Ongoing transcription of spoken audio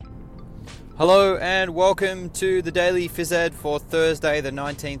Hello and welcome to the Daily Phys Ed for Thursday the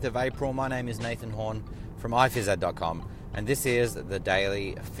 19th of April. My name is Nathan Horn from iphysed.com and this is the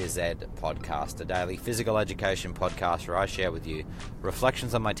Daily Phys Ed podcast, a daily physical education podcast where I share with you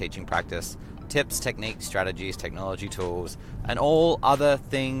reflections on my teaching practice, tips, techniques, strategies, technology tools, and all other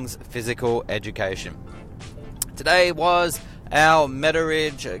things physical education. Today was our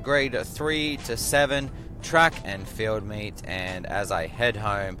Meadowridge grade 3 to 7 track and field meet, and as I head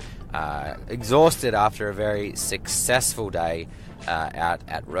home, exhausted after a very successful day out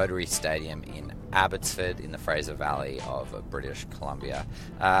at Rotary Stadium in Abbotsford in the Fraser Valley of British Columbia.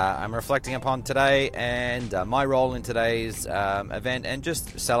 I'm reflecting upon today and my role in today's event and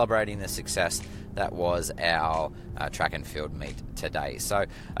just celebrating the success that was our track and field meet today. So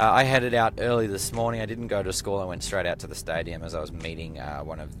I headed out early this morning. I didn't go to school. I went straight out to the stadium as I was meeting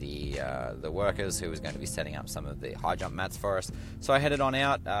one of the workers who was going to be setting up some of the high jump mats for us. So I headed on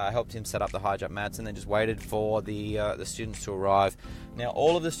out, helped him set up the high jump mats, and then just waited for the students to arrive. Now,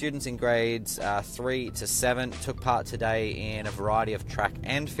 all of the students in grades 3 to 7 took part today in a variety of track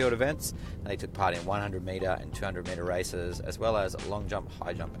and field events. They took part in 100 metre and 200 metre races, as well as long jump,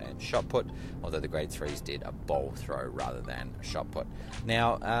 high jump and shot put, although the grade 3s did a bowl throw rather than shot put.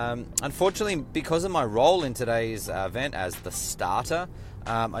 Now, unfortunately, because of my role in today's event as the starter,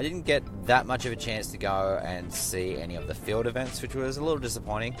 I didn't get that much of a chance to go and see any of the field events, which was a little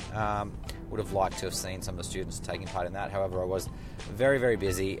disappointing. Would have liked to have seen some of the students taking part in that. However, I was very, very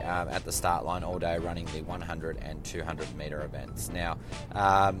busy at the start line all day running the 100 and 200 metre events. Now,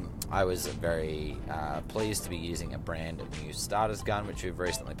 I was very pleased to be using a brand new starter's gun, which we've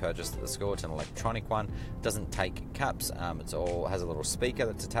recently purchased at the school. It's an electronic one. It doesn't take caps. It's all has a little speaker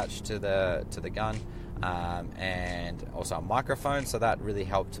that's attached to the gun. And also a microphone, so that really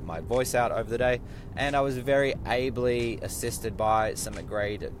helped my voice out over the day. And I was very ably assisted by some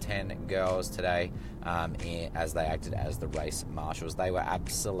grade 10 girls today as they acted as the race marshals. They were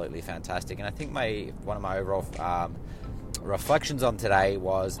absolutely fantastic, and I think one of my overall reflections on today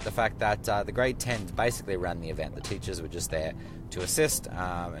was the fact that the grade 10s basically ran the event. The teachers were just there to assist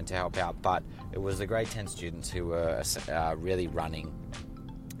and to help out, but it was the grade 10 students who were really running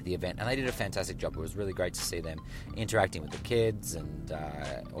the event, and they did a fantastic job. It was really great to see them interacting with the kids and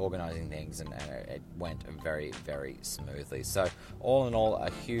organising things, and it went very, very smoothly. So all in all, a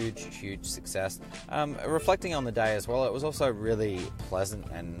huge success. Reflecting on the day as well, it was also really pleasant,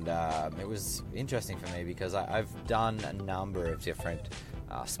 and it was interesting for me because I've done a number of different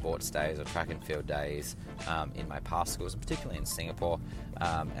sports days or track and field days in my past schools, particularly in Singapore,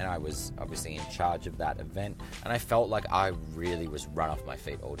 and I was obviously in charge of that event, and I felt like I really was run off my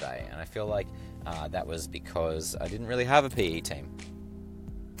feet all day, and I feel like that was because I didn't really have a PE team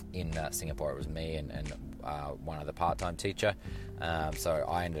in Singapore. It was me and one other part-time teacher, so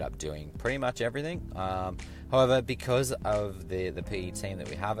I ended up doing pretty much everything. However, because of the PE team that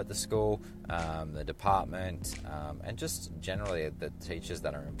we have at the school, the department, and just generally the teachers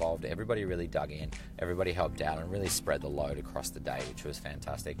that are involved, everybody really dug in, everybody helped out and really spread the load across the day, which was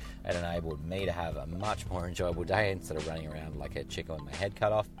fantastic. It enabled me to have a much more enjoyable day instead of running around like a chicken with my head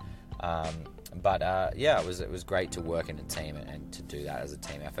cut off. But it was great to work in a team and to do that as a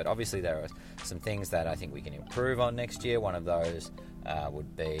team effort. Obviously, there are some things that I think we can improve on next year. One of those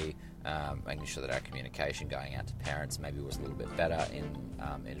would be making sure that our communication going out to parents maybe was a little bit better in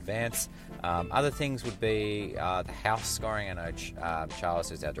advance. Other things would be the house scoring. I know Charles,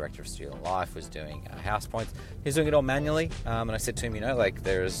 who's our Director of Student Life, was doing house points. He's doing it all manually, and I said to him, I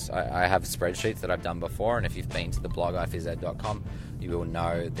have spreadsheets that I've done before, and if you've been to the blog iphysed.com, you will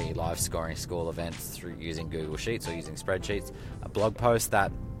know the live scoring school events through using Google Sheets or using spreadsheets. A blog post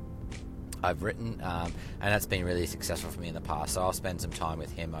that I've written, and that's been really successful for me in the past. So I'll spend some time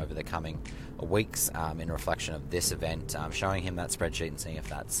with him over the coming weeks in reflection of this event, showing him that spreadsheet and seeing if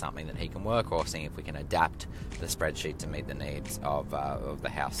that's something that he can work, or seeing if we can adapt the spreadsheet to meet the needs of the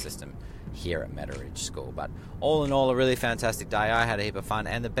house system here at Meadowridge School. But all in all, a really fantastic day. I had a heap of fun,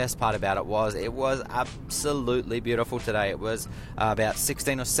 and the best part about it was absolutely beautiful today. It was about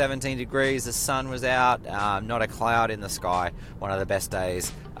 16 or 17 degrees. The sun was out, not a cloud in the sky. One of the best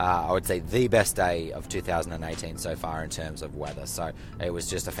days, I would say the best day of 2018 so far in terms of weather. So it was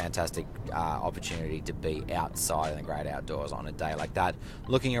just a fantastic opportunity to be outside in the great outdoors on a day like that,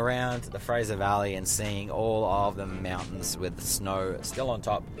 looking around the Fraser Valley and seeing all of the mountains with the snow still on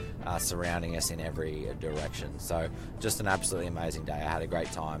top, surrounding us in every direction. So just an absolutely amazing day. I had a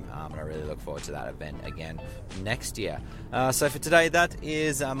great time, and I really look forward to that event again next year. So for today, that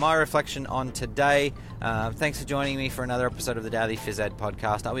is my reflection on today. Thanks for joining me for another episode of the Daily Phys Ed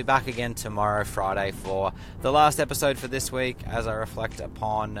podcast. I'll be back again tomorrow, Friday, for the last episode for this week as I reflect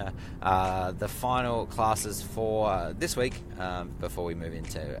upon the final classes for this week before we move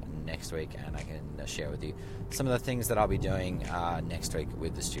into next week, and I can share with you some of the things that I'll be doing next week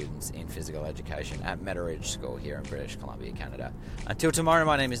with the students in physical education at Meadowridge School here in British Columbia, Canada. Until tomorrow,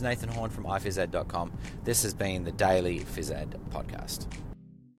 my name is Nathan Horn from iphysed.com. This has been the Daily Phys Ed Podcast.